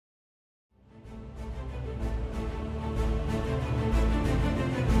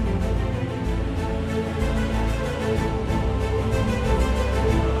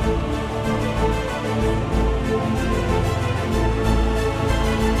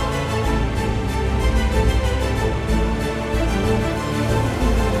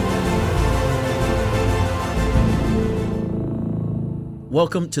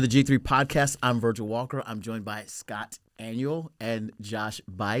Welcome to the G3 Podcast. I'm Virgil Walker. I'm joined by Scott Annual and Josh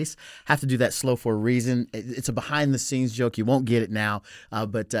Bice. Have to do that slow for a reason. It's a behind-the-scenes joke. You won't get it now,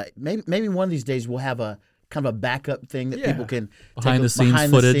 but maybe one of these days we'll have a kind of a backup thing that people can behind take the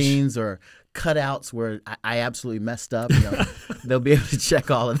footage or cutouts where I absolutely messed up. You know, they'll be able to check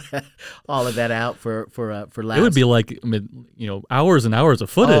all of that out for laughs. It would be like hours and hours of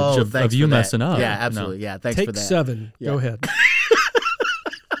footage of you messing up. Yeah, absolutely. No. Yeah, thanks Take for that. 7. Yeah. Go ahead.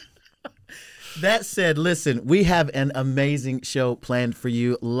 That said, listen, we have an amazing show planned for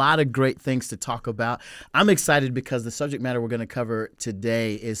you. A lot of great things to talk about. I'm excited because the subject matter we're going to cover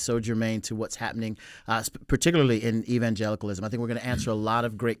today is so germane to what's happening, particularly in evangelicalism. I think we're going to answer a lot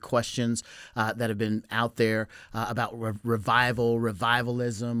of great questions that have been out there about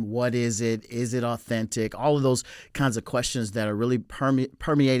revivalism. What is it? Is it authentic? All of those kinds of questions that are really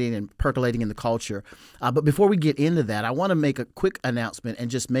permeating and percolating in the culture. But before we get into that, I want to make a quick announcement and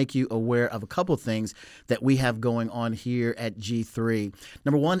just make you aware of a couple of things that we have going on here at G3.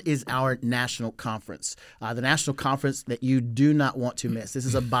 Number one is our national conference, the national conference that you do not want to miss. This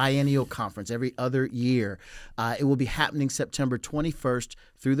is a biennial conference every other year. It will be happening September 21st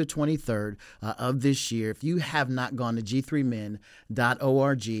through the 23rd of this year. If you have not gone to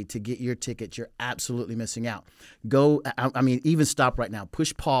g3men.org to get your ticket, you're absolutely missing out. Go, even stop right now.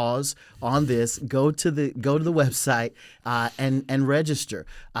 Push pause on this. Go to the website and register.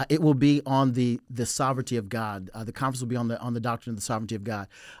 It will be on the sovereignty of God. The conference will be on the doctrine of the sovereignty of God.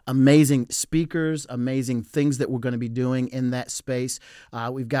 Amazing speakers, amazing things that we're going to be doing in that space.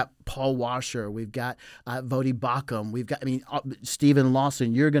 We've got Paul Washer. We've got Vodi Bakum. We've got, Stephen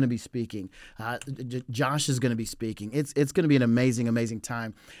Lawson. You're going to be speaking. Josh is going to be speaking. It's going to be an amazing, amazing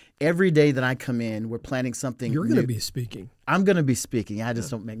time. Every day that I come in, we're planning something You're new. going to be speaking. I'm going to be speaking. I just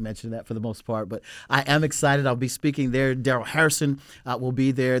don't make mention of that for the most part, but I am excited. I'll be speaking there. Daryl Harrison will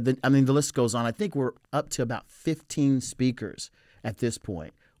be there. The list goes on. I think we're up to about 15 speakers at this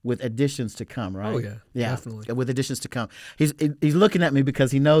point, with additions to come, right? Oh, yeah, definitely. With additions to come. He's looking at me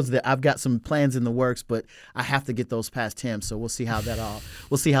because he knows that I've got some plans in the works, but I have to get those past him. So we'll see how that all.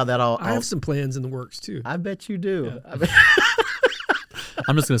 I have some plans in the works too. I bet you do. Yeah.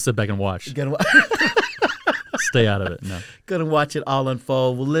 I'm just going to sit back and watch. Stay out of it. No. Going to watch it all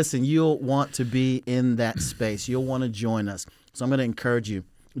unfold. Well, listen, you'll want to be in that space. You'll want to join us. So I'm going to encourage you.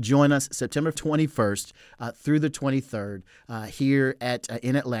 Join us September 21st through the 23rd here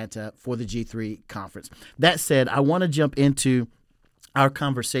in Atlanta for the G3 conference. That said, I want to jump into our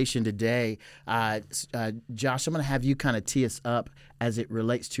conversation today. Josh, I'm going to have you kind of tee us up as it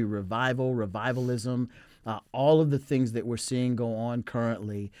relates to revivalism, all of the things that we're seeing go on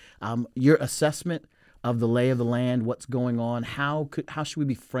currently. Your assessment of the lay of the land, what's going on, how should we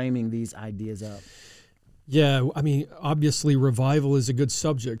be framing these ideas up? Yeah, obviously revival is a good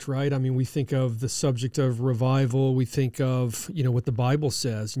subject, right? We think of the subject of revival, we think of, what the Bible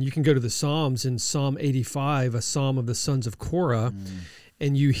says. And you can go to the Psalms in Psalm 85, a psalm of the sons of Korah,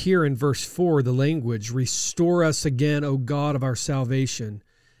 and you hear in verse 4 the language, "Restore us again, O God of our salvation,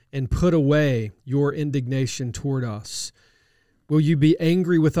 and put away your indignation toward us. Will you be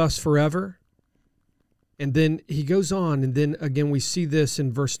angry with us forever?" And then he goes on, and then again we see this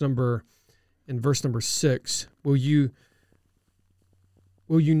in verse number 6, will you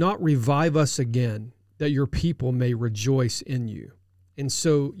not revive us again, that your people may rejoice in you? And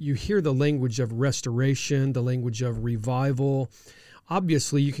so you hear the language of restoration, the language of revival.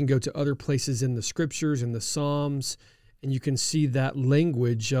 Obviously, you can go to other places in the scriptures, in the Psalms, and you can see that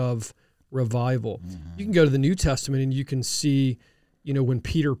language of revival. Mm-hmm. You can go to the New Testament and you can see, when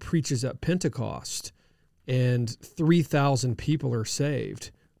Peter preaches at Pentecost and 3,000 people are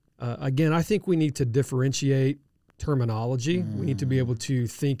saved. Again, I think we need to differentiate terminology. We need to be able to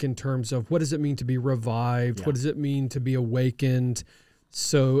think in terms of what does it mean to be revived? Yeah. What does it mean to be awakened?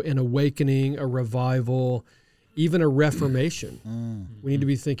 So an awakening, a revival, even a reformation. We need to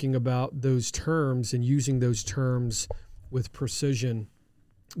be thinking about those terms and using those terms with precision.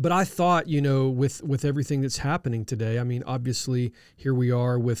 But I thought, with everything that's happening today, obviously here we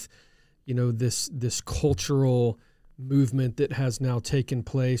are with, this cultural movement that has now taken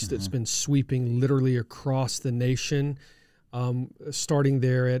place that's been sweeping literally across the nation, starting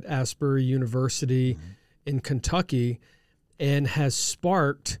there at Asbury University in Kentucky, and has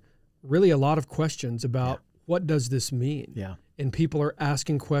sparked really a lot of questions about what does this mean? Yeah. And people are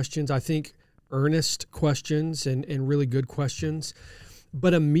asking questions, I think earnest questions and really good questions.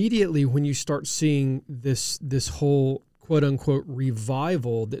 But immediately when you start seeing this whole quote unquote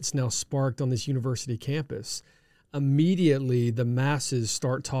revival that's now sparked on this university campus, immediately the masses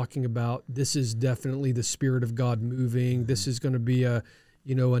start talking about this is definitely the Spirit of God moving. This is going to be a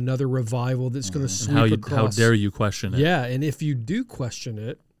another revival that's going to sweep How across. dare you question it? Yeah, and if you do question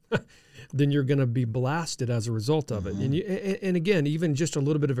it, then you're going to be blasted as a result of it. And again, even just a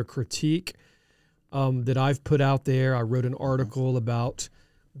little bit of a critique that I've put out there. I wrote an article about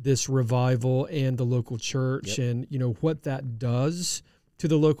this revival and the local church, and what that does to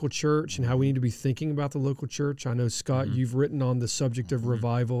the local church and how we need to be thinking about the local church. I know, Scott, you've written on the subject of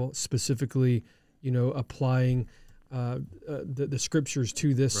revival, specifically, applying the scriptures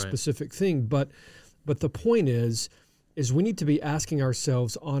to this specific thing. But the point is we need to be asking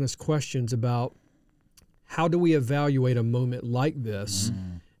ourselves honest questions about how do we evaluate a moment like this,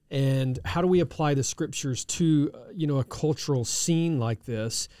 and how do we apply the scriptures to a cultural scene like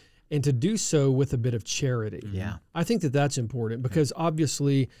this, and to do so with a bit of charity. Yeah, I think that's important, because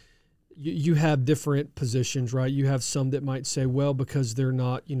obviously you have different positions, right? You have some that might say, well, because they're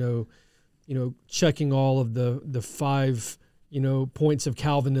not checking all of the 5 points of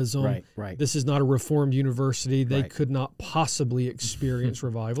Calvinism. Right. This is not a Reformed university. They could not possibly experience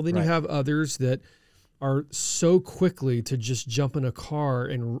revival. Then you have others that are so quickly to just jump in a car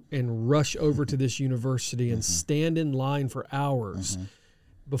and rush over to this university and stand in line for hours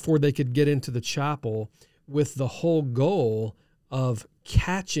before they could get into the chapel, with the whole goal of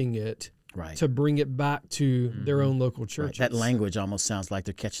catching it to bring it back to their own local churches. That language almost sounds like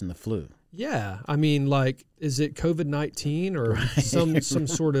they're catching the flu. Yeah, I mean, like, is it COVID-19 or some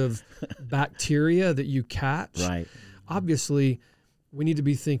sort of bacteria that you catch? Right. Obviously, we need to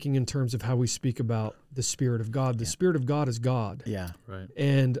be thinking in terms of how we speak about the Spirit of God. The Spirit of God is God. Yeah. Right.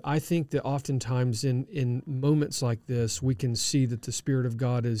 And I think that oftentimes in moments like this, we can see that the Spirit of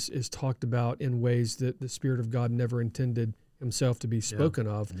God is talked about in ways that the Spirit of God never intended himself to be spoken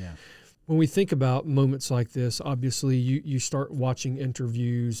of. Yeah. When we think about moments like this, obviously you start watching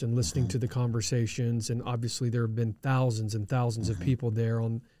interviews and listening to the conversations, and obviously there have been thousands and thousands of people there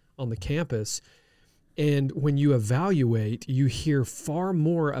on the campus. And when you evaluate, you hear far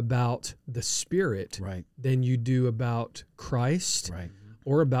more about the Spirit than you do about Christ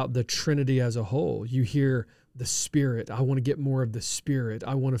or about the Trinity as a whole. You hear the Spirit. I want to get more of the Spirit.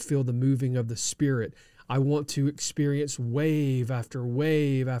 I want to feel the moving of the Spirit. I want to experience wave after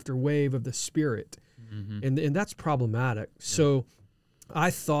wave after wave of the Spirit. And that's problematic. Yeah. So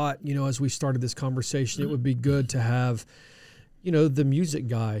I thought, as we started this conversation, it would be good to have the music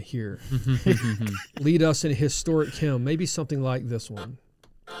guy here lead us in a historic hymn, maybe something like this one.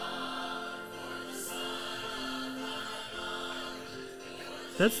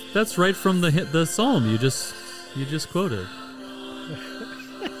 That's right from the psalm you just quoted.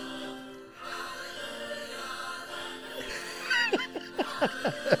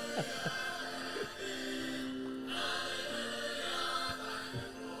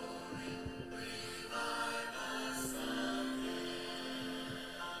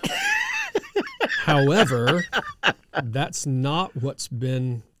 However, that's not what's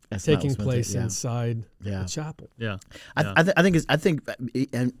been taking place inside the chapel. Yeah, I think,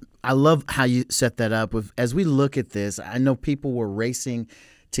 and I love how you set that up. As we look at this, I know people were racing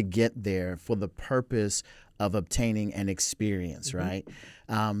to get there for the purpose of obtaining an experience, right?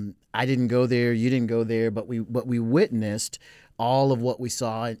 I didn't go there, you didn't go there, but we witnessed all of what we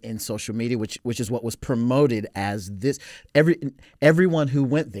saw in social media, which is what was promoted as this. Everyone who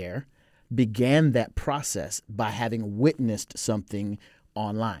went there began that process by having witnessed something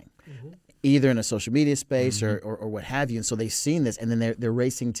online, either in a social media space or what have you. And so they've seen this, and then they're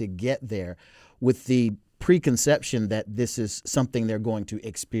racing to get there with the preconception that this is something they're going to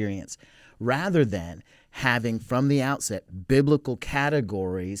experience, rather than having from the outset biblical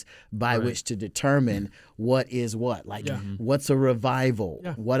categories by which to determine what is what. Like, what's a revival?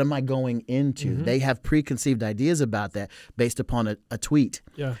 Yeah. What am I going into? They have preconceived ideas about that based upon a tweet.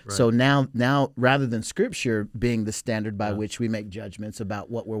 Yeah. Right. So now rather than Scripture being the standard by which we make judgments about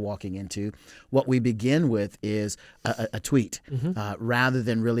what we're walking into, what we begin with is a tweet, rather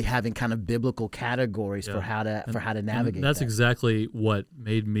than really having kind of biblical categories for how to navigate. And that's exactly what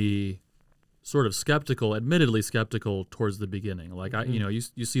made me sort of admittedly skeptical towards the beginning. Like,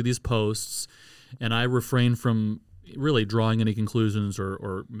 you see these posts, and I refrain from really drawing any conclusions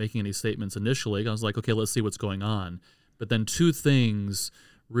or making any statements initially. I was like, okay, let's see what's going on. But then two things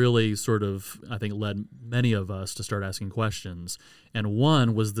really sort of, I think, led many of us to start asking questions. And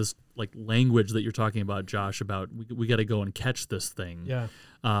one was this like language that you're talking about, Josh, about we got to go and catch this thing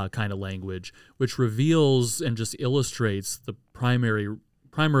kind of language, which reveals and just illustrates the primary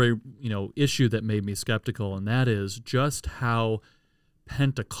issue that made me skeptical, and that is just how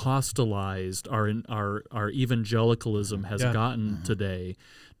Pentecostalized our evangelicalism has gotten today,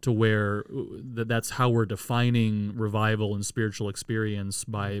 to where that's how we're defining revival and spiritual experience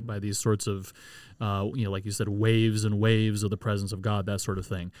by these sorts of, like you said, waves and waves of the presence of God, that sort of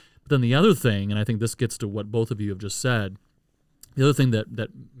thing. But then the other thing, and I think this gets to what both of you have just said, the other thing that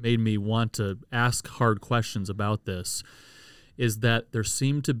made me want to ask hard questions about this is that there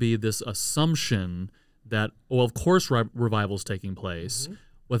seemed to be this assumption that, well, of course revival is taking place,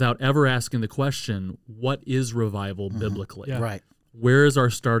 without ever asking the question, what is revival biblically? Yeah. Right. Where is our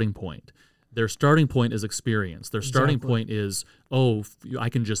starting point? Their starting point is experience. Their starting point is, I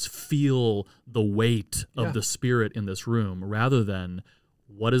can just feel the weight of the Spirit in this room, rather than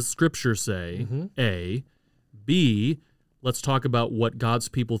what does Scripture say, A. B, let's talk about what God's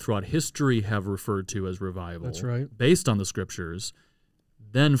people throughout history have referred to as revival. That's right. Based on the Scriptures.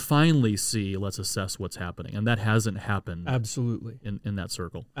 Then finally, C, let's assess what's happening. And that hasn't happened Absolutely. in that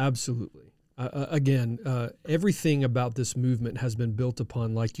circle. Absolutely. Again, everything about this movement has been built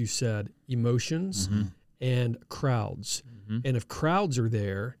upon, like you said, emotions and crowds. And if crowds are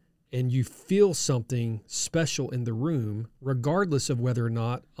there and you feel something special in the room, regardless of whether or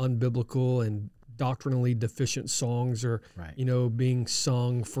not unbiblical and doctrinally deficient songs are, being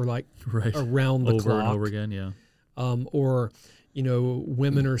sung for around the over clock. and over again, Or,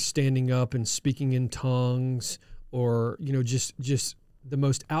 women are standing up and speaking in tongues, or, just the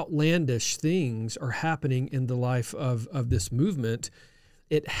most outlandish things are happening in the life of this movement.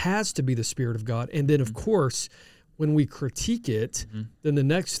 It has to be the Spirit of God. And then, of course, when we critique it, then the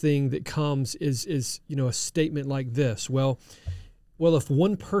next thing that comes is a statement like this. Well, if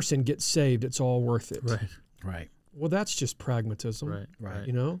one person gets saved, it's all worth it. Right. Well, that's just pragmatism. Right.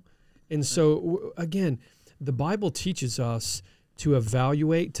 And so, again, the Bible teaches us to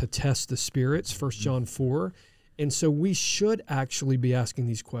evaluate, to test the spirits, 1 John 4. And so we should actually be asking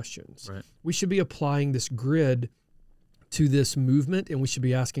these questions. Right. We should be applying this grid to this movement, and we should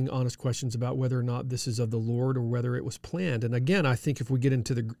be asking honest questions about whether or not this is of the Lord or whether it was planned. And again, I think if we get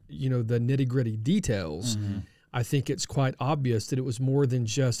into the nitty-gritty details, I think it's quite obvious that it was more than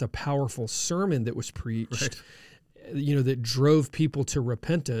just a powerful sermon that was preached, that drove people to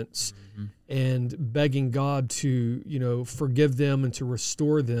repentance and begging God to, forgive them and to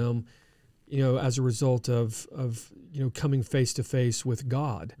restore them, as a result of coming face to face with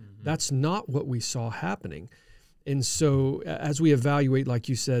God. That's not what we saw happening. And so as we evaluate, like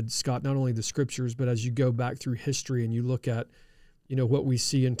you said, Scott, not only the Scriptures, but as you go back through history and you look at, what we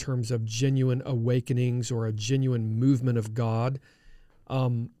see in terms of genuine awakenings or a genuine movement of God,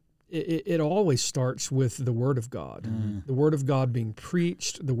 it always starts with the Word of God. The Word of God being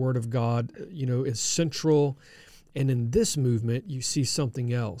preached, the Word of God, is central. And in this movement, you see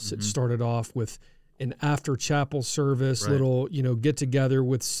something else. It started off with an after chapel service, little, get together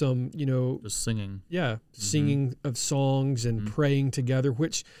with some, just singing. Yeah, singing of songs and praying together,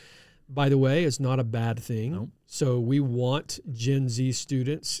 which, by the way, is not a bad thing. Nope. So we want Gen Z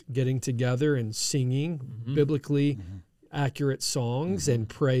students getting together and singing biblically accurate songs and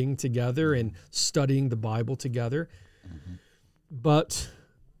praying together and studying the Bible together. But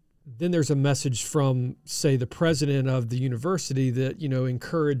then there's a message from, say, the president of the university that,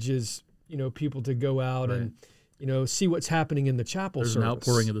 encourages, people to go out and, see what's happening in the chapel There's service. an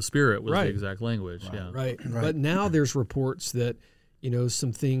outpouring of the Spirit was the exact language. Right. But now there's reports that,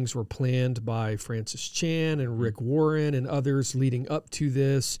 some things were planned by Francis Chan and Rick Warren and others leading up to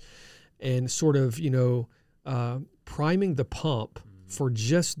this, and sort of, priming the pump for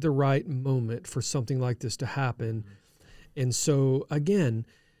just the right moment for something like this to happen. And so, again,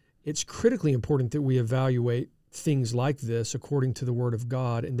 it's critically important that we evaluate things like this according to the Word of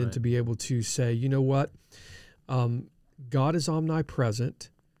God, and then to be able to say, you know what, God is omnipresent.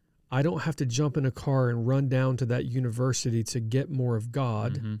 I don't have to jump in a car and run down to that university to get more of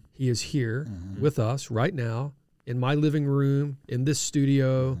God. He is here with us right now in my living room, in this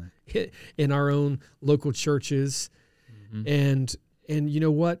studio, in our own local churches. And you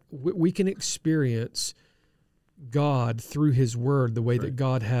know what? We can experience God through His Word the way that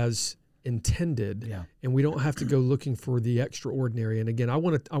God has intended, and we don't have to go looking for the extraordinary. And again, I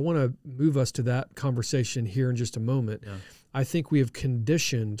want to move us to that conversation here in just a moment. I think we have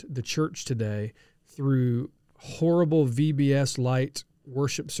conditioned the church today through horrible VBS light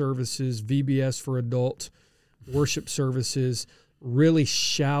worship services, VBS for adult worship services, really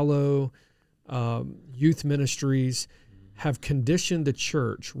shallow youth ministries, have conditioned the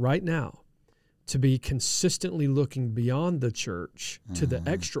church right now to be consistently looking beyond the church to the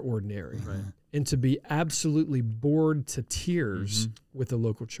extraordinary, and to be absolutely bored to tears with the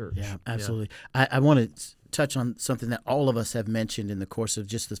local church. Yeah, absolutely. I want to touch on something that all of us have mentioned in the course of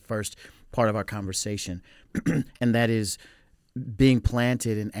just the first part of our conversation, and that is being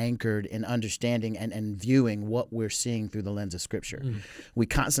planted and anchored in understanding and viewing what we're seeing through the lens of Scripture. We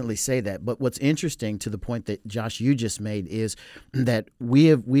constantly say that, but what's interesting to the point that Josh, you just made, is that we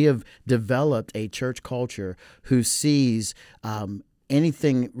have developed a church culture who sees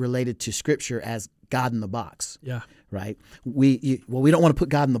anything related to Scripture as God in the box. Yeah. Right. We don't want to put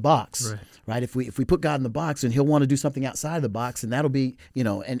God in the box. Right. If we put God in the box, and He'll want to do something outside the box, and that'll be,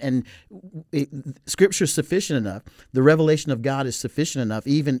 Scripture is sufficient enough. The revelation of God is sufficient enough,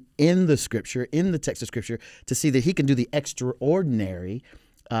 even in the Scripture, in the text of Scripture, to see that He can do the extraordinary,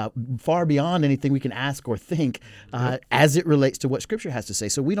 far beyond anything we can ask or think, as it relates to what Scripture has to say.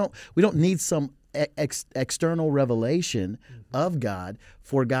 So we don't need some external revelation of God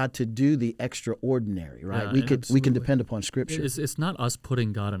for God to do the extraordinary, right? Yeah, we can depend upon Scripture. It's not us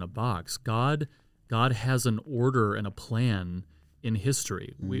putting God in a box. God has an order and a plan in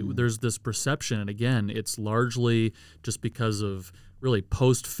history. There's this perception, and again, it's largely just because of really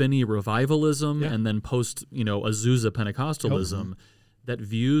post-Finney revivalism and then post-Azusa Pentecostalism that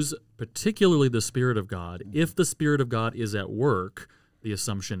views particularly the Spirit of God. If the Spirit of God is at work, the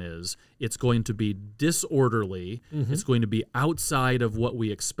assumption is it's going to be disorderly, it's going to be outside of what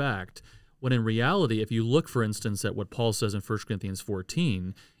we expect, when in reality, if you look, for instance, at what Paul says in 1 Corinthians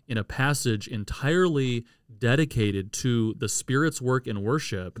 14, in a passage entirely dedicated to the Spirit's work in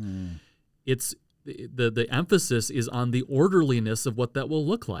worship, it's the emphasis is on the orderliness of what that will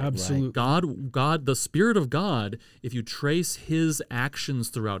look like. Absolutely. God, the Spirit of God, if you trace His actions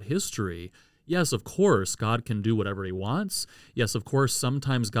throughout history, yes, of course, God can do whatever He wants. Yes, of course,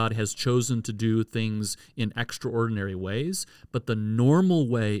 sometimes God has chosen to do things in extraordinary ways, but the normal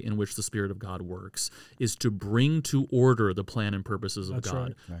way in which the Spirit of God works is to bring to order the plan and purposes of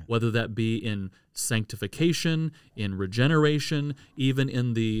God, whether that be in sanctification, in regeneration, even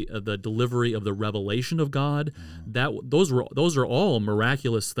in the delivery of the revelation of God. Those are all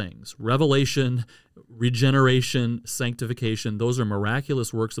miraculous things. Revelation, regeneration, sanctification, those are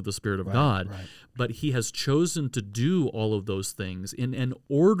miraculous works of the Spirit of God. Right. But He has chosen to do all of those things in an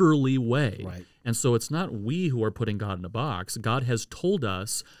orderly way. Right. And so it's not we who are putting God in a box. God has told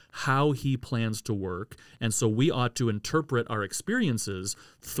us how He plans to work, and so we ought to interpret our experiences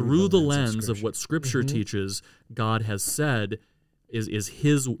through the lens of what Scripture teaches God has said is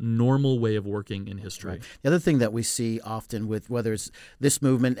His normal way of working in history. Right. The other thing that we see often with whether it's this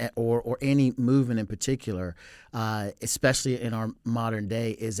movement or any movement in particular, especially in our modern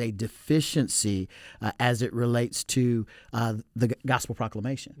day, is a deficiency as it relates to the gospel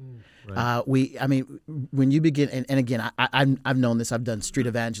proclamation. Right. When you begin, and again, I've known this. I've done street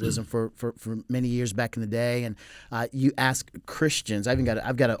evangelism for many years back in the day, and you ask Christians. I've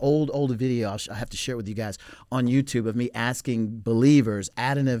got an old video I have to share with you guys on YouTube of me asking believers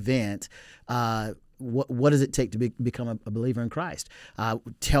at an event, what does it take to become a believer in Christ?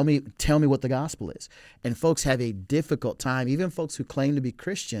 Tell me what the gospel is. And folks have a difficult time, even folks who claim to be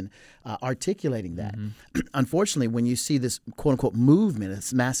Christian, articulating that. Unfortunately, when you see this quote-unquote movement,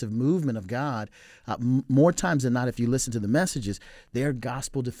 this massive movement of God, more times than not, if you listen to the messages, they're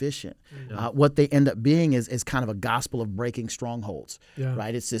gospel deficient. What they end up being is kind of a gospel of breaking strongholds,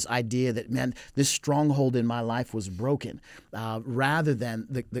 right? It's this idea that, man, this stronghold in my life was broken, rather than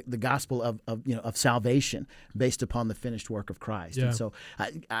the gospel of salvation based upon the finished work of Christ. And so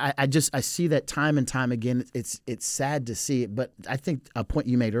I see that time and time again. It's sad to see it, but I think a point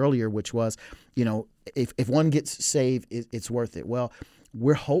you made earlier, which was, if one gets saved, it's worth it. Well,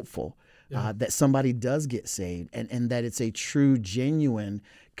 we're hopeful that somebody does get saved, and that it's a true, genuine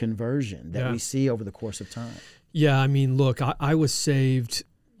conversion that we see over the course of time. Yeah, I mean, look, I was saved,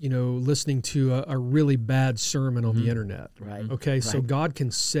 listening to a really bad sermon on the internet. Right. Okay, so God can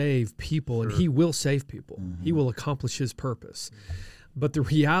save people, and He will save people. He will accomplish His purpose. But the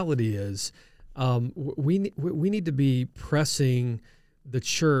reality is, we need to be pressing the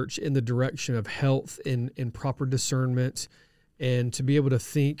church in the direction of health and proper discernment, and to be able to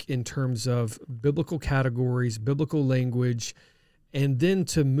think in terms of biblical categories, biblical language, and then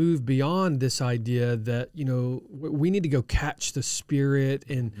to move beyond this idea that, we need to go catch the Spirit.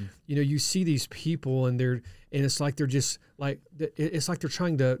 And, you see these people and it's like they're just like, it's like they're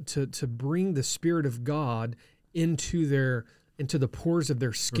trying to bring the Spirit of God into the pores of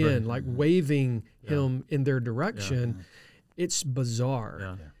their skin, like waving Him in their direction. It's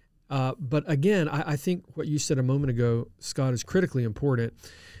bizarre. But again, I think what you said a moment ago, Scott, is critically important.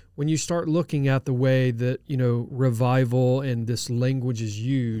 When you start looking at the way that, revival and this language is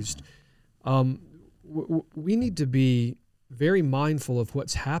used, we need to be very mindful of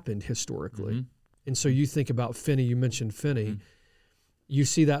what's happened historically. And so you think about Finney, you mentioned Finney, you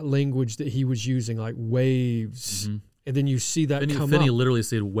see that language that he was using, like waves, and then you see that Finney literally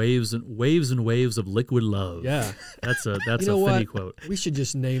said waves and waves of liquid love. Yeah. That's a You know Finney what? quote. We should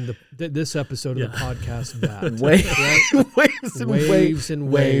just name this episode of the podcast that. Waves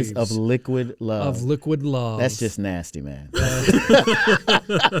and waves of liquid love. Of liquid love. That's just nasty, man.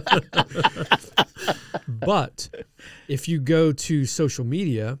 But if you go to social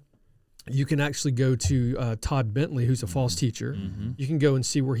media, you can actually go to Todd Bentley, who's a false teacher. You can go and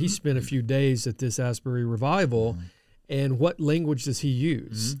see where he spent a few days at this Asbury revival. And what language does he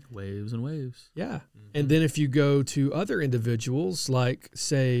use? Waves and waves. Yeah. And then if you go to other individuals like,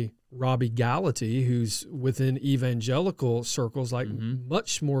 say, Robbie Gallaty, who's within evangelical circles, like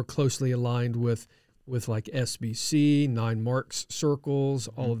much more closely aligned with like SBC, Nine Marks circles,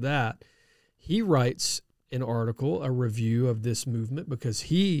 all of that, he writes an article, a review of this movement, because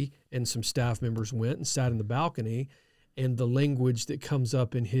he and some staff members went and sat in the balcony, and the language that comes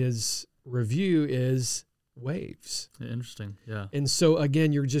up in his review is waves. Interesting. Yeah. And so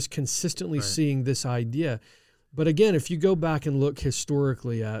again, you're just consistently seeing this idea. But again, if you go back and look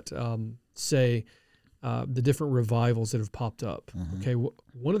historically at, say, the different revivals that have popped up, okay,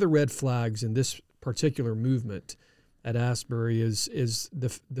 one of the red flags in this particular movement at Asbury is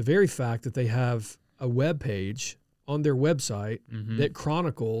the very fact that they have a web page on their website that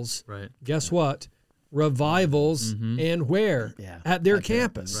chronicles, guess what? Revivals and where? At their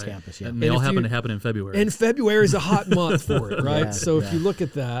campus. And they all happen to happen in February. And February is a hot month for it, right? Yeah, if you look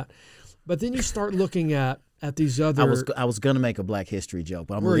at that, but then you start looking at these other. I was gonna make a Black History joke,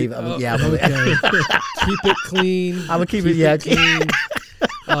 but I'm gonna leave it. Okay. Keep it clean. I'm gonna keep it clean.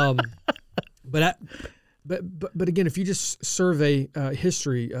 But again, if you just survey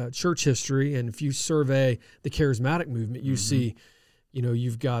history, church history, and if you survey the charismatic movement, you see,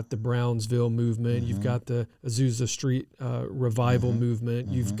 you've got the Brownsville movement, you've got the Azusa Street revival movement,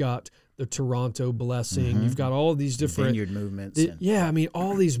 you've got the Toronto blessing, you've got all these different vineyard movements.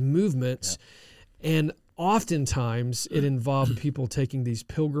 All these movements, and oftentimes it involved people taking these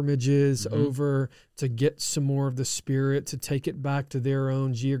pilgrimages over to get some more of the Spirit, to take it back to their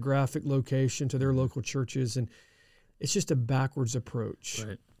own geographic location, to their local churches. And it's just a backwards approach.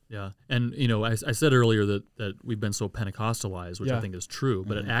 Right. Yeah. And, I said earlier that we've been so Pentecostalized, which I think is true,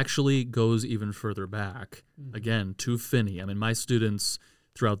 but it actually goes even further back, again, to Finney. I mean, my students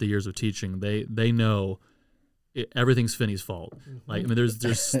throughout the years of teaching, they know everything's Finney's fault. Like, I mean,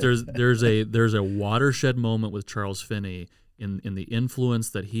 there's a watershed moment with Charles Finney in the influence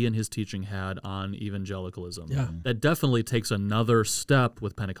that he and his teaching had on evangelicalism. Yeah. That definitely takes another step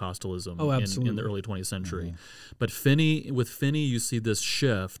with Pentecostalism in the early 20th century. But with Finney, you see this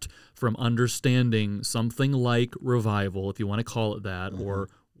shift from understanding something like revival, if you want to call it that, or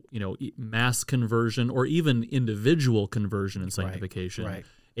mass conversion, or even individual conversion and sanctification.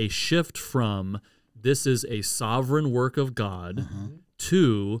 A shift from this is a sovereign work of God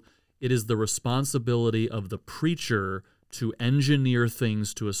to it is the responsibility of the preacher to engineer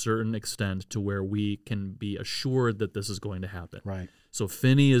things to a certain extent to where we can be assured that this is going to happen. Right. So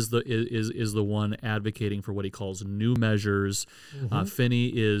Finney is the one advocating for what he calls new measures. Finney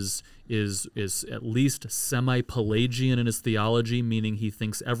is at least semi-Pelagian in his theology, meaning he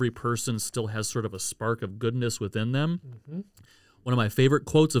thinks every person still has sort of a spark of goodness within them. One of my favorite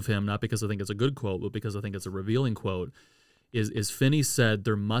quotes of him, not because I think it's a good quote, but because I think it's a revealing quote, is Finney said,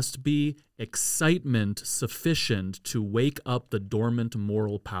 there must be excitement sufficient to wake up the dormant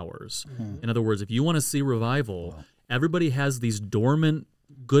moral powers. In other words, if you want to see revival, everybody has these dormant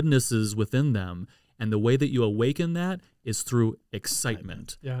goodnesses within them, and the way that you awaken that is through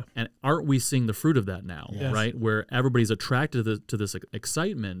excitement. Yeah. And aren't we seeing the fruit of that now, Yes. right? Where everybody's attracted to this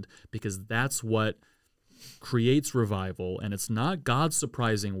excitement because that's what creates revival, and it's not God's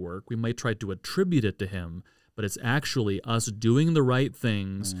surprising work. We might try to attribute it to him, but it's actually us doing the right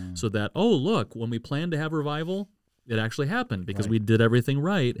things so that, oh, look, when we planned to have revival, it actually happened because we did everything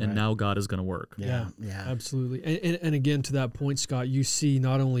right, and now God is going to work. Yeah, absolutely. And again, to that point, Scott, you see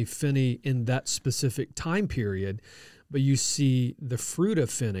not only Finney in that specific time period, but you see the fruit of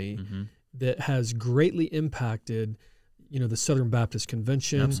Finney that has greatly impacted the Southern Baptist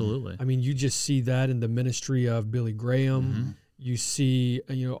Convention. Absolutely. I mean, you just see that in the ministry of Billy Graham. You see,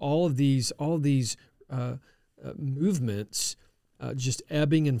 all of these movements just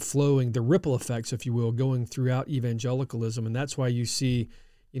ebbing and flowing, the ripple effects, if you will, going throughout evangelicalism. And that's why you see,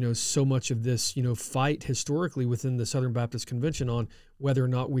 so much of this, fight historically within the Southern Baptist Convention on whether or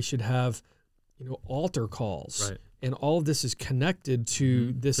not we should have, altar calls. Right. And all of this is connected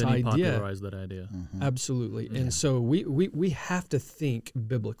to this Then he idea. popularized that idea. Absolutely. And so we have to think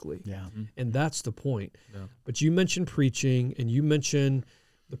biblically. Yeah. And that's the point. Yeah. But you mentioned preaching, and you mentioned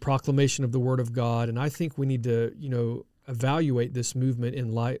the proclamation of the Word of God. And I think we need to, evaluate this movement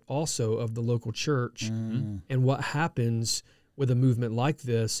in light also of the local church and what happens with a movement like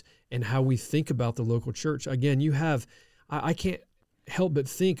this and how we think about the local church. Again, I can't help but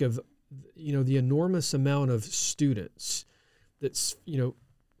think of, the enormous amount of students that's,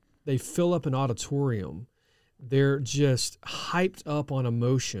 they fill up an auditorium. They're just hyped up on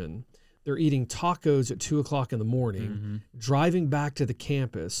emotion. They're eating tacos at 2:00 in the morning, driving back to the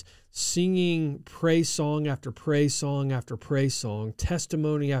campus, singing praise song after praise song after praise song,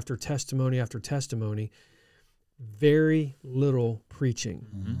 testimony after testimony after testimony. Very little preaching.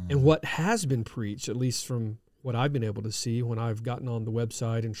 And what has been preached, at least from what I've been able to see when I've gotten on the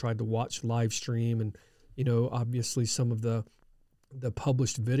website and tried to watch live stream and, obviously some of the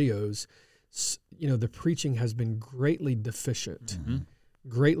published videos, the preaching has been greatly deficient.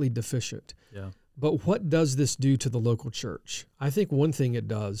 Greatly deficient. Yeah. But what does this do to the local church? I think one thing it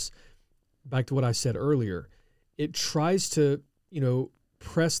does, back to what I said earlier, it tries to,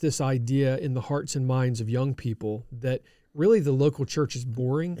 press this idea in the hearts and minds of young people that really the local church is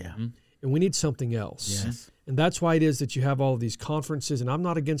boring and we need something else. Yes. And that's why it is that you have all of these conferences. And I'm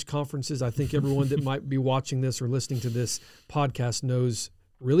not against conferences. I think everyone that might be watching this or listening to this podcast knows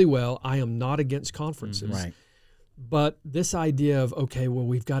really well I am not against conferences. Right. But this idea of, okay, well,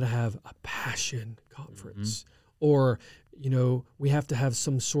 we've got to have a passion conference or, we have to have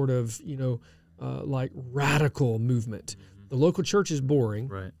some sort of, like radical movement. The local church is boring.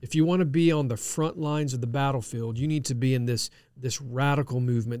 Right. If you want to be on the front lines of the battlefield, you need to be in this radical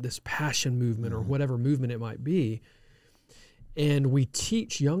movement, this passion movement, or whatever movement it might be. And we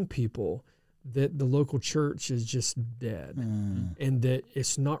teach young people that the local church is just dead and that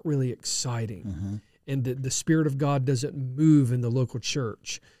it's not really exciting and that the Spirit of God doesn't move in the local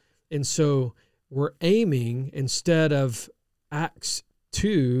church. And so we're aiming, instead of Acts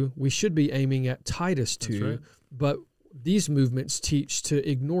 2, we should be aiming at Titus 2. That's right. But these movements teach to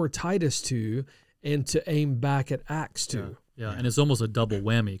ignore Titus 2 and to aim back at Acts 2. Yeah. And it's almost a double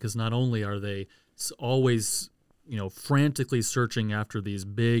whammy because not only are they always, frantically searching after these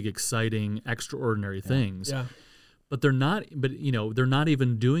big, exciting, extraordinary things, but they're not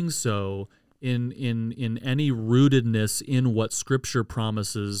even doing so in any rootedness in what Scripture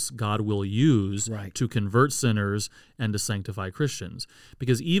promises God will use to convert sinners and to sanctify Christians.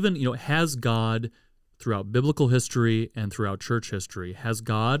 Because even, has God, throughout biblical history and throughout church history, has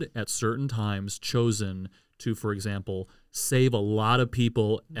God at certain times chosen to, for example, save a lot of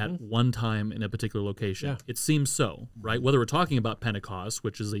people at one time in a particular location? Yeah. It seems so, right? Whether we're talking about Pentecost,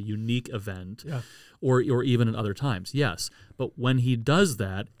 which is a unique event, or even in other times, yes. But when he does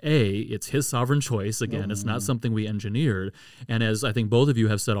that, it's his sovereign choice. Again, it's not something we engineered. And as I think both of you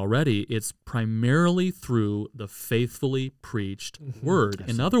have said already, it's primarily through the faithfully preached word.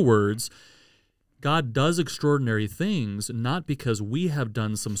 In other words, God does extraordinary things not because we have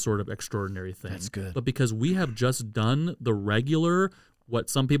done some sort of extraordinary thing, That's good. but because we have just done the regular, what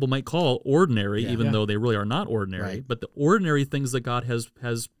some people might call ordinary, even though they really are not ordinary, Right. but the ordinary things that God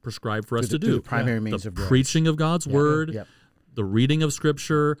has prescribed for us to Through do. the primary means The of grace. preaching of God's word, Yep. the reading of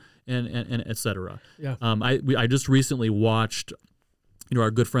Scripture, and et cetera. Yeah. I just recently watched, our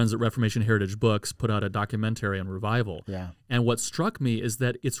good friends at Reformation Heritage Books put out a documentary on revival. Yeah. And what struck me is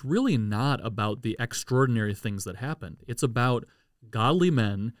that it's really not about the extraordinary things that happened. It's about godly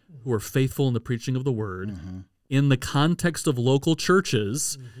men who are faithful in the preaching of the word in the context of local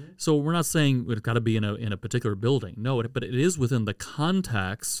churches. So we're not saying it's got to be in a particular building. No, but it is within the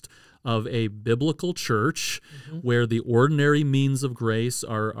context of a biblical church where the ordinary means of grace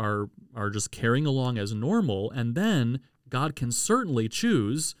are just carrying along as normal, and then God can certainly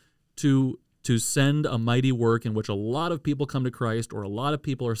choose to send a mighty work in which a lot of people come to Christ or a lot of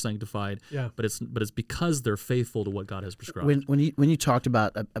people are sanctified. Yeah. But it's because they're faithful to what God has prescribed. When you talked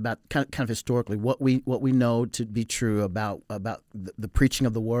about kind of historically what we know to be true about the preaching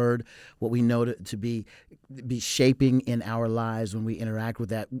of the word, what we know to be shaping in our lives when we interact with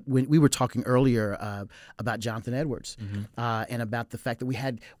that. When we were talking earlier about Jonathan Edwards and about the fact that we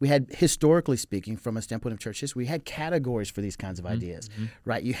had historically speaking, from a standpoint of church history, we had categories for these kinds of ideas,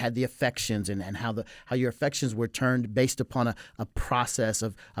 right? You had the affections and how your affections were turned based upon a process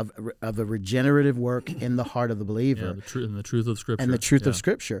of a regenerative work in the heart of the believer. The truth of Scripture. And the truth of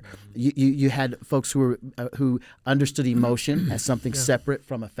Scripture. You had folks who understood emotion as something separate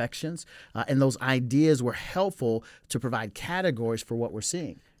from affections, and those ideas were helpful to provide categories for what we're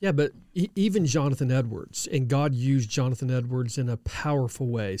seeing. Yeah, but even Jonathan Edwards, and God used Jonathan Edwards in a powerful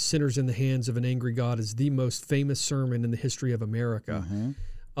way. Sinners in the Hands of an Angry God is the most famous sermon in the history of America.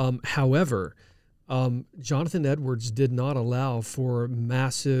 However, Jonathan Edwards did not allow for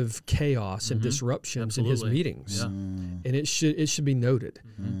massive chaos and disruptions in his meetings, and it should be noted.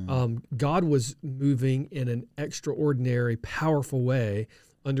 God was moving in an extraordinary, powerful way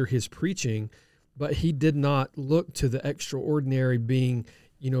under his preaching, but he did not look to the extraordinary being,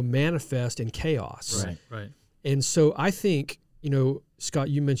 manifest in chaos. Right. And so I think, Scott,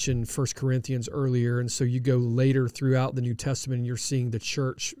 you mentioned 1 Corinthians earlier, and so you go later throughout the New Testament and you're seeing the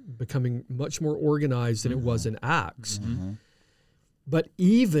church becoming much more organized than it was in Acts. But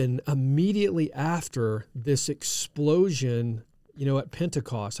even immediately after this explosion, at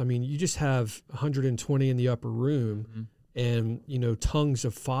Pentecost, I mean, you just have 120 in the upper room and, tongues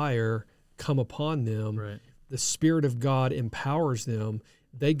of fire come upon them. Right. The Spirit of God empowers them.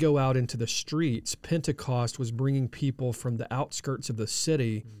 They go out into the streets. Pentecost was bringing people from the outskirts of the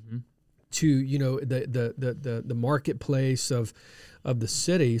city to the marketplace of the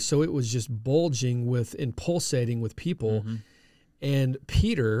city. So it was just bulging with and pulsating with people. And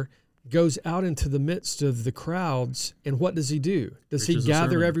Peter goes out into the midst of the crowds, and what does he do? Does he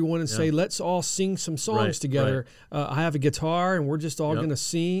gather everyone and say, let's all sing some songs together? I have a guitar, and we're just all going to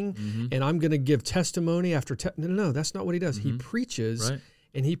sing, and I'm going to give testimony after no, that's not what he does. He preaches,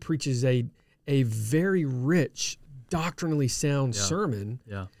 and he preaches a very rich, doctrinally sound sermon,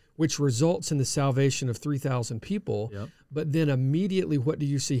 which results in the salvation of 3,000 people. But then immediately, what do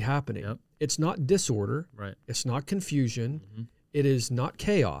you see happening? It's not disorder. It's not confusion. It is not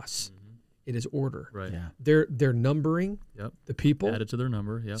chaos. It is order. They're numbering the people. Added to their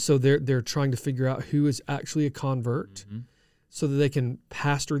number. So they're trying to figure out who is actually a convert so that they can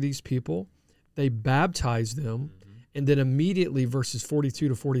pastor these people. They baptize them. And then immediately, verses 42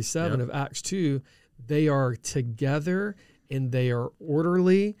 to 47 of Acts 2, they are together and they are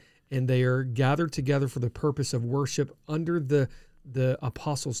orderly and they are gathered together for the purpose of worship under the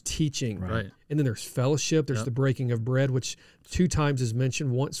apostles' teaching. And then there's fellowship. There's the breaking of bread, which 2 times is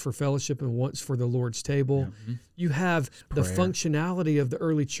mentioned, once for fellowship and once for the Lord's table. You have the functionality of the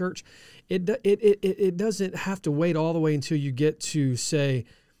early church. It doesn't have to wait all the way until you get to, say,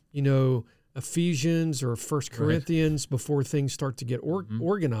 Ephesians or 1 Corinthians before things start to get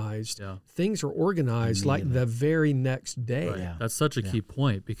organized. Things are organized like the very next day. That's such a key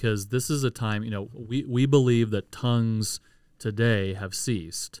point, because this is a time, we believe that tongues today have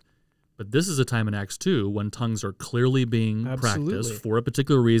ceased. But this is a time in Acts 2 when tongues are clearly being practiced for a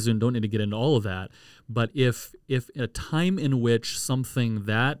particular reason. Don't need to get into all of that. But if a time in which something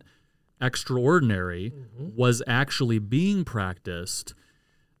that extraordinary was actually being practiced,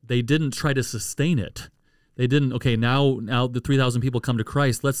 they didn't try to sustain it. They didn't, now the 3,000 people come to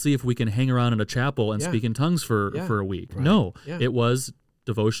Christ. Let's see if we can hang around in a chapel and speak in tongues for a week. No, it was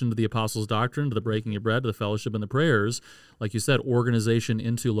devotion to the apostles' doctrine, to the breaking of bread, to the fellowship and the prayers, like you said, organization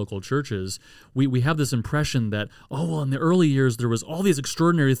into local churches. We have this impression that, in the early years there was all these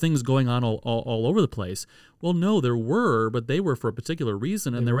extraordinary things going on all over the place. Well, no, there were, but they were for a particular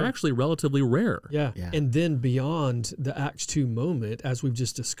reason, and they were actually relatively rare. And then beyond the Acts 2 moment, as we've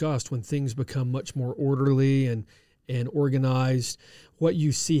just discussed, when things become much more orderly and organized, what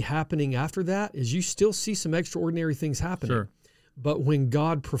you see happening after that is you still see some extraordinary things happening. But when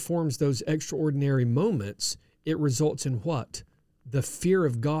God performs those extraordinary moments, it results in what? The fear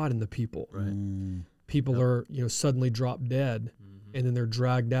of God in the people. People are, suddenly drop dead, and then they're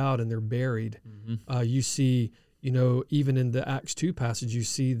dragged out and they're buried. You see, even in the Acts 2 passage, you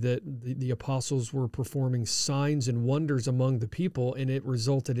see that the apostles were performing signs and wonders among the people, and it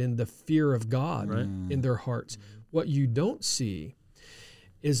resulted in the fear of God in their hearts. What you don't see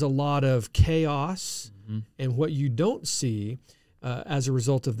is a lot of chaos, and what you don't see as a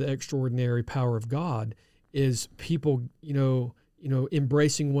result of the extraordinary power of God is people,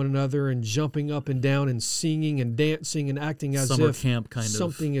 embracing one another and jumping up and down and singing and dancing and acting as Summer if camp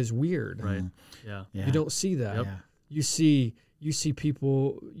something is weird. You don't see that. You see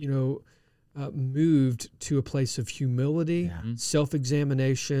people, moved to a place of humility,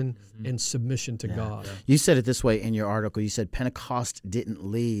 self-examination, and submission to God. You said it this way in your article. You said Pentecost didn't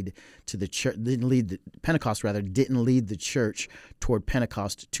lead the church toward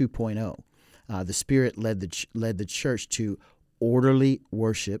Pentecost 2.0. The Spirit led the church to orderly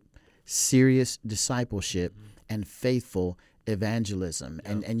worship, serious discipleship, and faithful evangelism.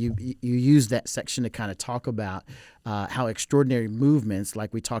 And you use that section to kind of talk about how extraordinary movements,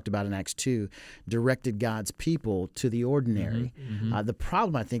 like we talked about in Acts 2, directed God's people to the ordinary. The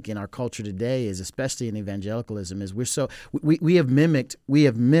problem, I think, in our culture today is, especially in evangelicalism, is we have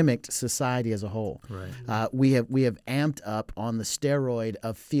mimicked society as a whole. Right. We have amped up on the steroid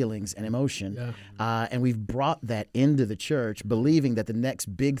of feelings and emotion, and we've brought that into the church, believing that the next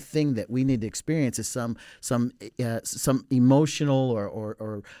big thing that we need to experience is some emotional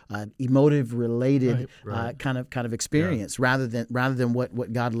or emotive related kind of experience, rather than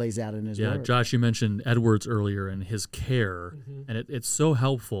what God lays out in His Word. Josh, you mentioned Edwards earlier and his care, and it's so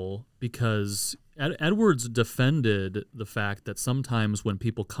helpful because Edwards defended the fact that sometimes when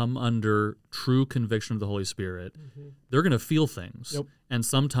people come under true conviction of the Holy Spirit, they're going to feel things, and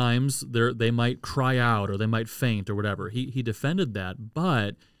sometimes they might cry out or they might faint or whatever. He defended that,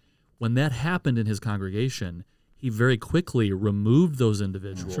 but when that happened in his congregation, he very quickly removed those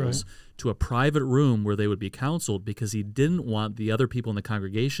individuals to a private room where they would be counseled, because he didn't want the other people in the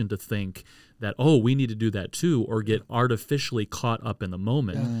congregation to think that, oh, we need to do that too, or get artificially caught up in the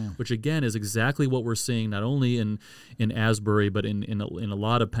moment, which again is exactly what we're seeing not only in Asbury, but in a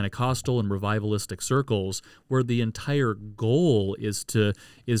lot of Pentecostal and revivalistic circles, where the entire goal is to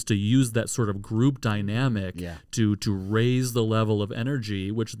use that sort of group dynamic to raise the level of energy,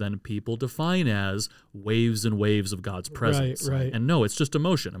 which then people define as waves and waves of God's presence. Right. And no, it's just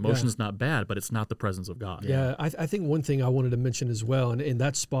emotion. Emotion is not bad, but it's not the presence of God. Yeah, I think one thing I wanted to mention as well, and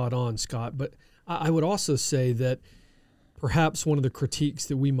that's spot on, Scott, but I would also say that perhaps one of the critiques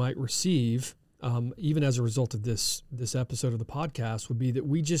that we might receive, even as a result of this episode of the podcast, would be that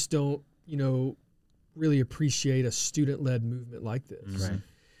we just don't, really appreciate a student-led movement like this. Right.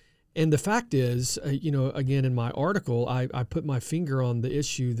 And the fact is, again, in my article, I put my finger on the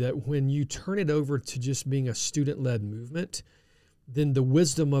issue that when you turn it over to just being a student-led movement, then the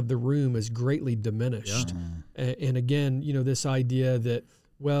wisdom of the room is greatly diminished. And again, this idea that,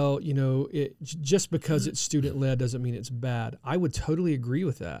 well, just because it's student-led doesn't mean it's bad. I would totally agree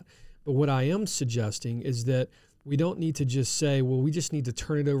with that. But what I am suggesting is that we don't need to just say, well, we just need to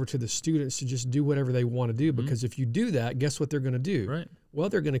turn it over to the students to just do whatever they want to do. Because if you do that, guess what they're going to do? Right. Well,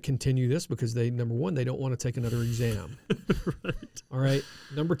 they're going to continue this because number one, they don't want to take another exam. All right.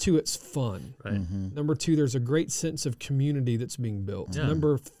 Number two, it's fun. Right. Number two, there's a great sense of community that's being built. Yeah.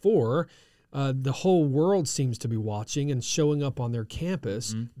 Number four, the whole world seems to be watching and showing up on their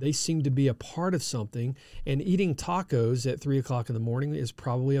campus. They seem to be a part of something, and eating tacos at 3:00 in the morning is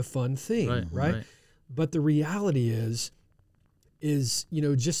probably a fun thing, right? But the reality is,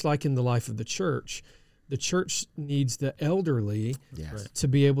 just like in the life of the church needs the elderly to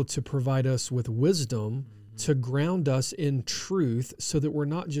be able to provide us with wisdom, to ground us in truth, so that we're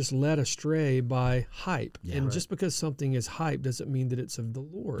not just led astray by hype. Just because something is hype doesn't mean that it's of the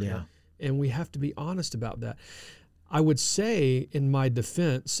Lord. And we have to be honest about that. I would say, in my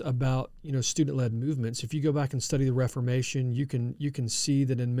defense about student-led movements, if you go back and study the Reformation, you can see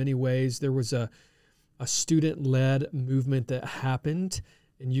that in many ways there was a student-led movement that happened.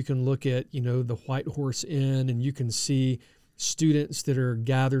 And you can look at the White Horse Inn, and you can see students that are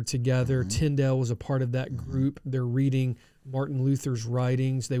gathered together. Tyndale was a part of that group. They're reading Martin Luther's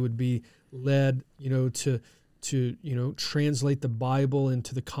writings. They would be led to translate the Bible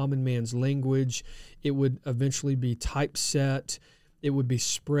into the common man's language. It would eventually be typeset. It would be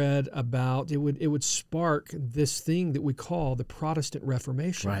spread about. It would spark this thing that we call the Protestant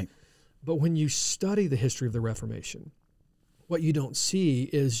Reformation. Right. But when you study the history of the Reformation, what you don't see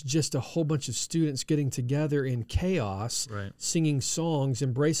is just a whole bunch of students getting together in chaos, singing songs,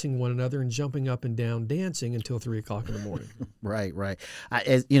 embracing one another, and jumping up and down, dancing until 3:00 in the morning. Right.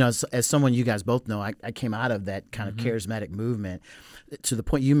 As someone you guys both know, I came out of that kind of charismatic movement, to the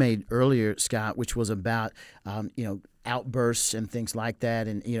point you made earlier, Scott, which was about outbursts and things like that,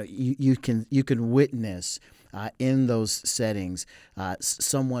 and you can witness in those settings,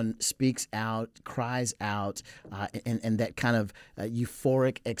 someone speaks out, cries out, and that kind of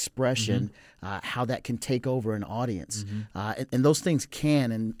euphoric expression, how that can take over an audience. And those things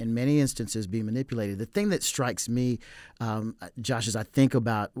can, in many instances, be manipulated. The thing that strikes me, Josh, as I think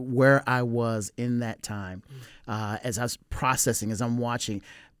about where I was in that time, as I was processing, as I'm watching,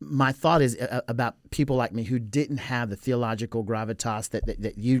 my thought is about people like me who didn't have the theological gravitas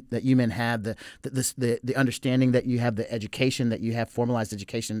that you men have, the understanding that you have, the education that you have, formalized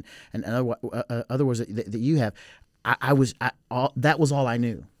education, and other words that you have. That was all I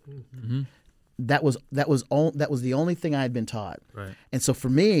knew. That was the only thing I had been taught. Right. And so for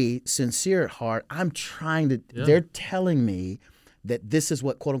me, sincere at heart, I'm trying to. They're telling me that this is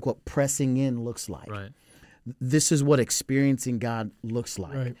what "quote unquote" pressing in looks like. This is what experiencing God looks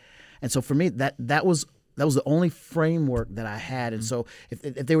like. And so for me, that was the only framework that I had. And so if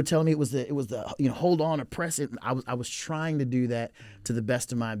they were telling me it was the hold on or press it, I was trying to do that to the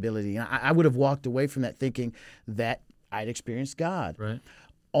best of my ability. And I would have walked away from that thinking that I'd experienced God. Right.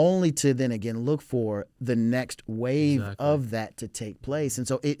 Only to then again look for the next wave Exactly. of that to take place. And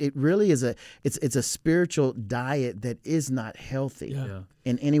so it really is it's a spiritual diet that is not healthy Yeah.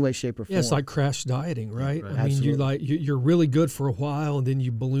 in any way, shape, or form. Yeah, it's like crash dieting, right? right. I mean, Absolutely. you're really good for a while, and then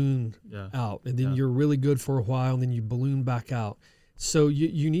you balloon Yeah. out, and then Yeah. you're really good for a while, and then you balloon back out. So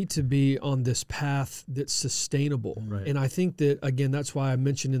you need to be on this path that's sustainable. Right. And I think that, again, that's why I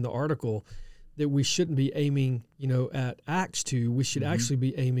mentioned in the article that we shouldn't be aiming, at Acts 2. We should actually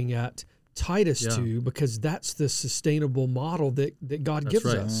be aiming at Titus Yeah. 2, because that's the sustainable model that God That's gives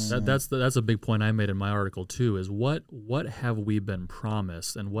right. us. That's a big point I made in my article too. Is what have we been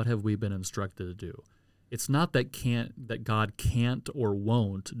promised and what have we been instructed to do? It's not that God can't or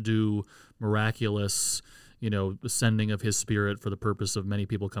won't do miraculous, sending of His Spirit for the purpose of many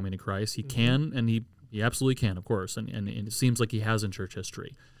people coming to Christ. He can, and he absolutely can, of course, and it seems like He has in church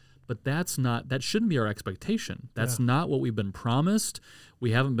history. But that shouldn't be our expectation. That's not what we've been promised.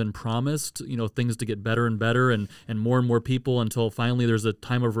 We haven't been promised, things to get better and better and more people until finally there's a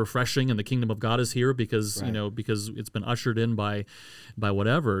time of refreshing and the kingdom of God is here because, because it's been ushered in by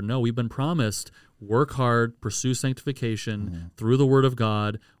whatever. No, we've been promised work hard, pursue sanctification through the word of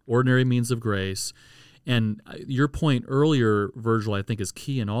God, ordinary means of grace. And your point earlier, Virgil, I think is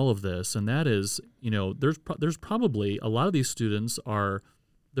key in all of this. And that is, there's probably a lot of these students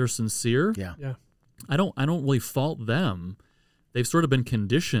they're sincere. Yeah. Yeah. I don't really fault them. They've sort of been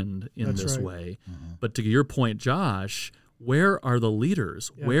conditioned in That's this right. way. But to your point, Josh, where are the leaders?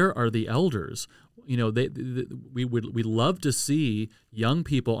 Yeah. Where are the elders? We love to see young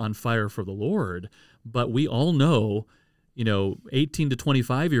people on fire for the Lord, but we all know 18 to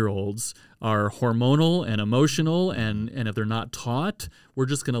 25-year-olds are hormonal and emotional, and if they're not taught, we're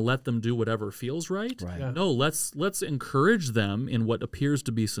just going to let them do whatever feels right. Right. Yeah. No, let's encourage them in what appears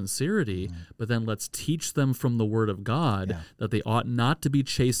to be sincerity, but then let's teach them from the Word of God that they ought not to be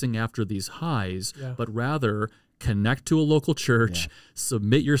chasing after these highs, but rather connect to a local church,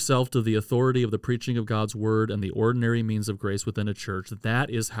 submit yourself to the authority of the preaching of God's word and the ordinary means of grace within a church.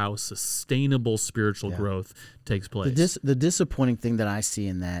 That is how sustainable spiritual growth takes place. The disappointing thing that I see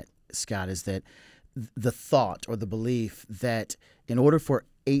in that, Scott, is that the thought or the belief that in order for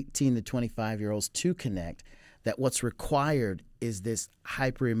 18 to 25-year-olds to connect, that what's required is this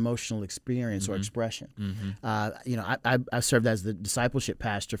hyper-emotional experience or expression. I served as the discipleship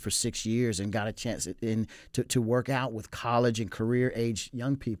pastor for 6 years and got a chance to work out with college and career-age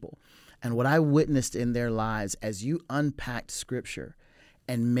young people. And what I witnessed in their lives as you unpacked Scripture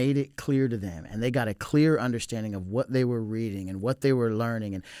and made it clear to them, and they got a clear understanding of what they were reading and what they were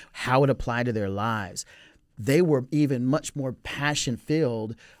learning and how it applied to their lives, they were even much more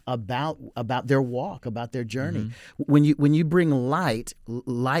passion-filled about their walk, about their journey. When you bring light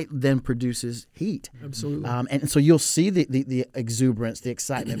then produces heat. Absolutely. And so you'll see the exuberance, the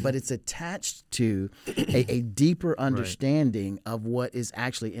excitement, but it's attached to a deeper understanding of what is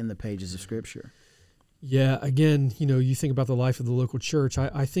actually in the pages of Scripture. Yeah, again, you think about the life of the local church.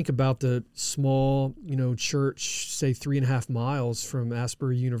 I think about the small, church, say 3.5 miles from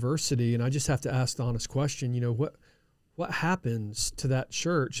Asbury University, and I just have to ask the honest question, what happens to that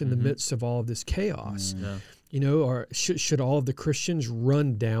church in the midst of all of this chaos? Or should all of the Christians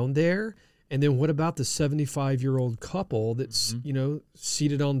run down there? And then what about the 75-year-old couple that's,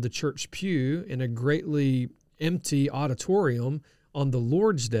 seated on the church pew in a greatly empty auditorium on the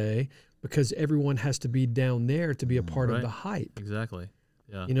Lord's Day, because everyone has to be down there to be a part of the hype. Exactly.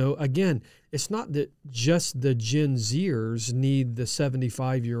 Yeah. Again, it's not that just the Gen Zers need the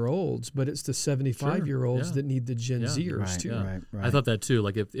 75-year-olds, but it's the 75-year-olds that need the Gen Zers too. Right. I thought that too.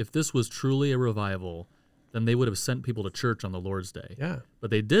 Like if this was truly a revival, then they would have sent people to church on the Lord's Day. Yeah. But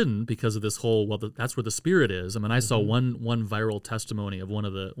they didn't because of this whole, that's where the Spirit is. I mean, I saw one viral testimony of one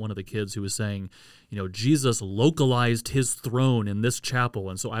of the kids who was saying, Jesus localized His throne in this chapel,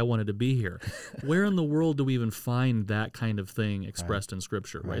 and so I wanted to be here. Where in the world do we even find that kind of thing expressed in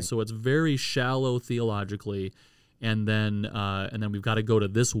Scripture, right? So it's very shallow theologically, and then we've got to go to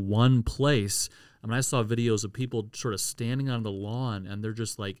this one place. I mean, I saw videos of people sort of standing on the lawn, and they're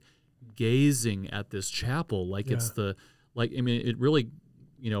just like gazing at this chapel it really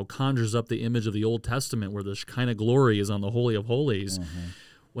conjures up the image of the Old Testament where the Shekinah glory is on the Holy of Holies,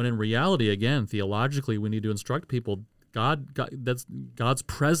 when in reality, again, theologically, we need to instruct people God's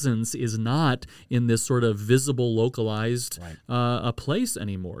presence is not in this sort of visible, localized a place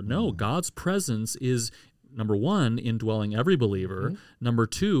anymore. No, God's presence is number one, indwelling every believer. Mm-hmm. Number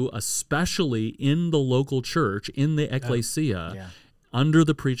two, especially in the local church, in the ecclesia, Yeah. under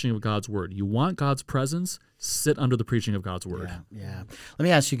the preaching of God's word. You want God's presence? Sit under the preaching of God's word. Yeah. Let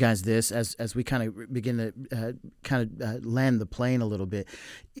me ask you guys this as we kind of begin to land the plane a little bit.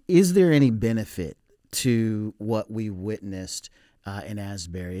 Is there any benefit to what we witnessed in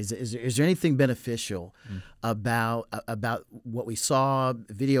Asbury? Is there anything beneficial about what we saw,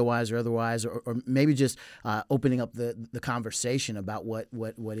 video-wise or otherwise, or maybe just opening up the conversation about what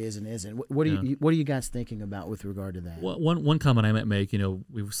is and isn't? What are you guys thinking about with regard to that? Well, one comment I might make,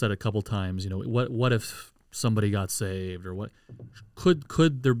 we've said a couple times, what if somebody got saved, or what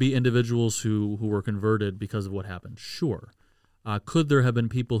could there be individuals who were converted because of what happened? Sure. Could there have been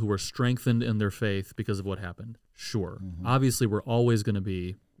people who were strengthened in their faith because of what happened? Sure. Mm-hmm. Obviously, we're always going to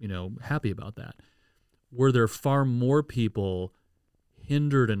be, happy about that. Were there far more people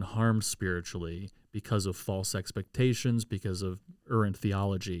hindered and harmed spiritually because of false expectations, because of errant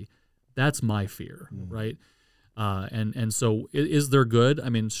theology? That's my fear, right? And so is there good? I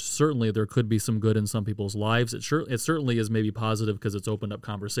mean, certainly there could be some good in some people's lives. It certainly is maybe positive because it's opened up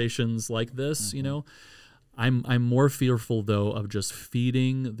conversations like this, I'm more fearful, though, of just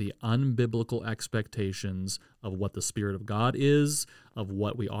feeding the unbiblical expectations of what the Spirit of God is, of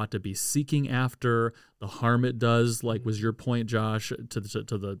what we ought to be seeking after, the harm it does, like was your point, Josh, to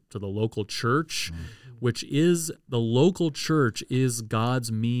the local church, which is the local church is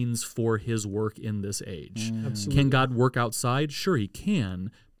God's means for His work in this age. Absolutely. Can God work outside? Sure, He can.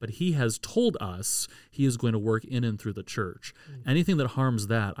 But He has told us He is going to work in and through the church. Anything that harms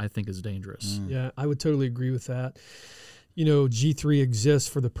that, I think, is dangerous. Yeah, I would totally agree with that. G3 exists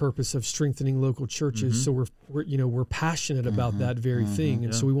for the purpose of strengthening local churches, so we're passionate about that very thing,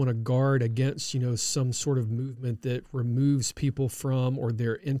 and so we want to guard against some sort of movement that removes people from or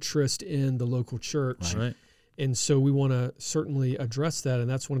their interest in the local church. Right. And so we want to certainly address that, and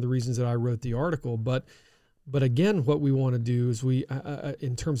that's one of the reasons that I wrote the article. But again, what we want to do is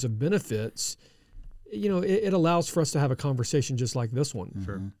in terms of benefits, it allows for us to have a conversation just like this one.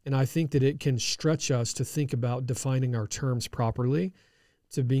 Sure. And I think that it can stretch us to think about defining our terms properly,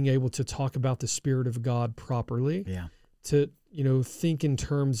 to being able to talk about the Spirit of God properly, to, think in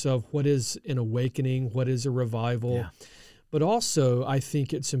terms of what is an awakening, what is a revival. Yeah. But also, I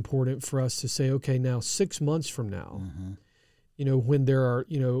think it's important for us to say, okay, now 6 months from now, when there are,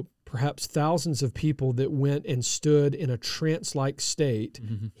 perhaps thousands of people that went and stood in a trance-like state,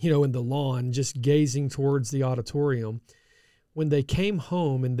 in the lawn, just gazing towards the auditorium, when they came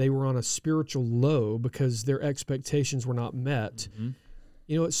home and they were on a spiritual low because their expectations were not met,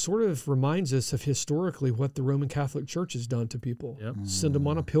 it sort of reminds us of historically what the Roman Catholic Church has done to people. Yep. Send them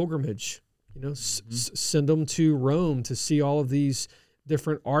on a pilgrimage, send them to Rome to see all of these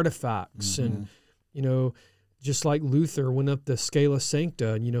different artifacts and, just like Luther went up the Scala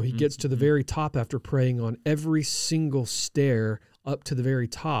Sancta, and he gets to the very top after praying on every single stair up to the very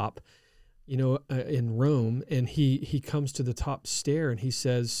top, in Rome, and he comes to the top stair and he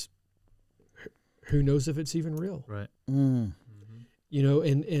says, "Who knows if it's even real?" Right. And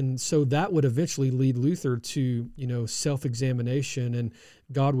so that would eventually lead Luther to self-examination, and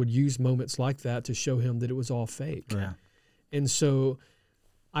God would use moments like that to show him that it was all fake. Yeah. And so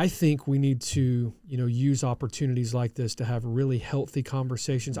I think we need to, use opportunities like this to have really healthy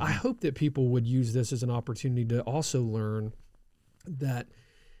conversations. I hope that people would use this as an opportunity to also learn that,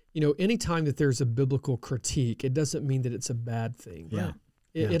 anytime that there's a biblical critique, it doesn't mean that it's a bad thing. Yeah.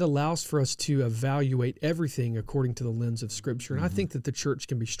 It allows for us to evaluate everything according to the lens of Scripture. And I think that the church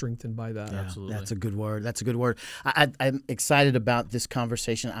can be strengthened by that. Yeah, Absolutely. that's a good word. I'm excited about this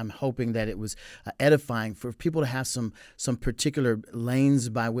conversation. I'm hoping that it was edifying for people to have some particular lanes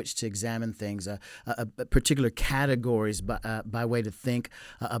by which to examine things, particular categories by way to think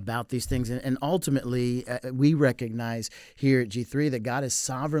about these things. And ultimately, we recognize here at G3 that God is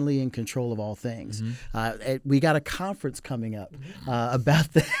sovereignly in control of all things. We got a conference coming up about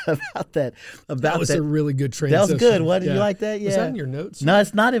that. That was a really good transition. That was good. What, did you like that? Yeah. Was that in your notes? No,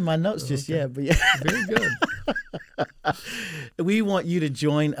 it's not in my notes just yet. But yeah. Very good. We want you to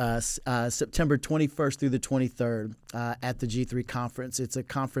join us September 21st through the 23rd at the G3 conference. It's a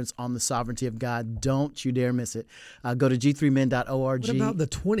conference on the sovereignty of God. Don't you dare miss it. Go to g3men.org. What about the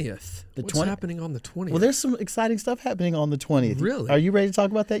 20th? What's happening on the 20th? Well, there's some exciting stuff happening on the 20th. Really? Are you ready to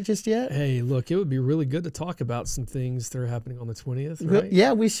talk about that just yet? Hey, look, it would be really good to talk about some things that are happening on the 20th, right?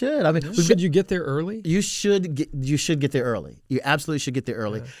 Yeah, we should. I mean, Should you get there early? You should get there early. You absolutely should get there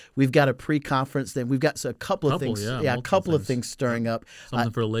early. We've got a pre-conference. Then we've got a couple of things. Yeah, a couple of things stirring up.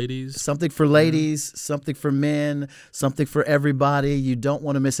 Something for ladies. Something for ladies. Something for men. Something for everybody. You don't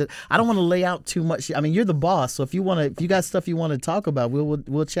want to miss it. I don't want to lay out too much. I mean, you're the boss, so if you got stuff you want to talk about,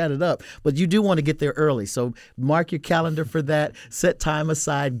 we'll chat it up. But you do want to get there early, so mark your calendar for that. Set time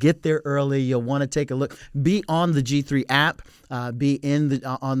aside. Get there early. You'll want to take a look. Be on the G3 app. Be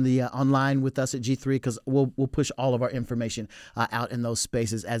online with us at G3, because we'll push all of our information out in those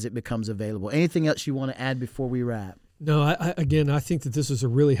spaces as it becomes available. Anything else you want to add before we wrap? No, I think that this was a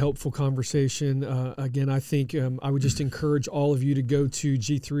really helpful conversation. I think I would just encourage all of you to go to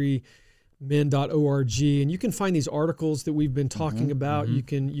G3men.org, and you can find these articles that we've been talking about. You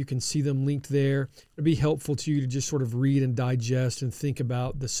can see them linked there. It'll be helpful to you to just sort of read and digest and think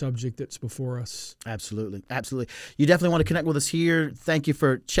about the subject that's before us. Absolutely. You definitely want to connect with us here. Thank you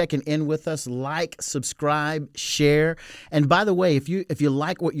for checking in with us. Like, subscribe, share. And by the way, if you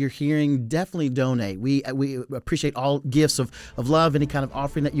like what you're hearing, definitely donate. We appreciate all gifts of love, any kind of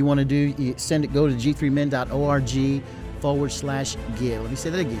offering that you want to do. You go to g3men.org/give. Let me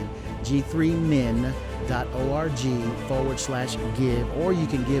say that again. g3men.org/give, or you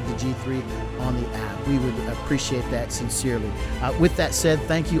can give to G3 on the app. We would appreciate that sincerely. With that said,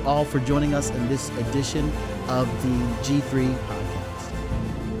 thank you all for joining us in this edition of the G3 podcast.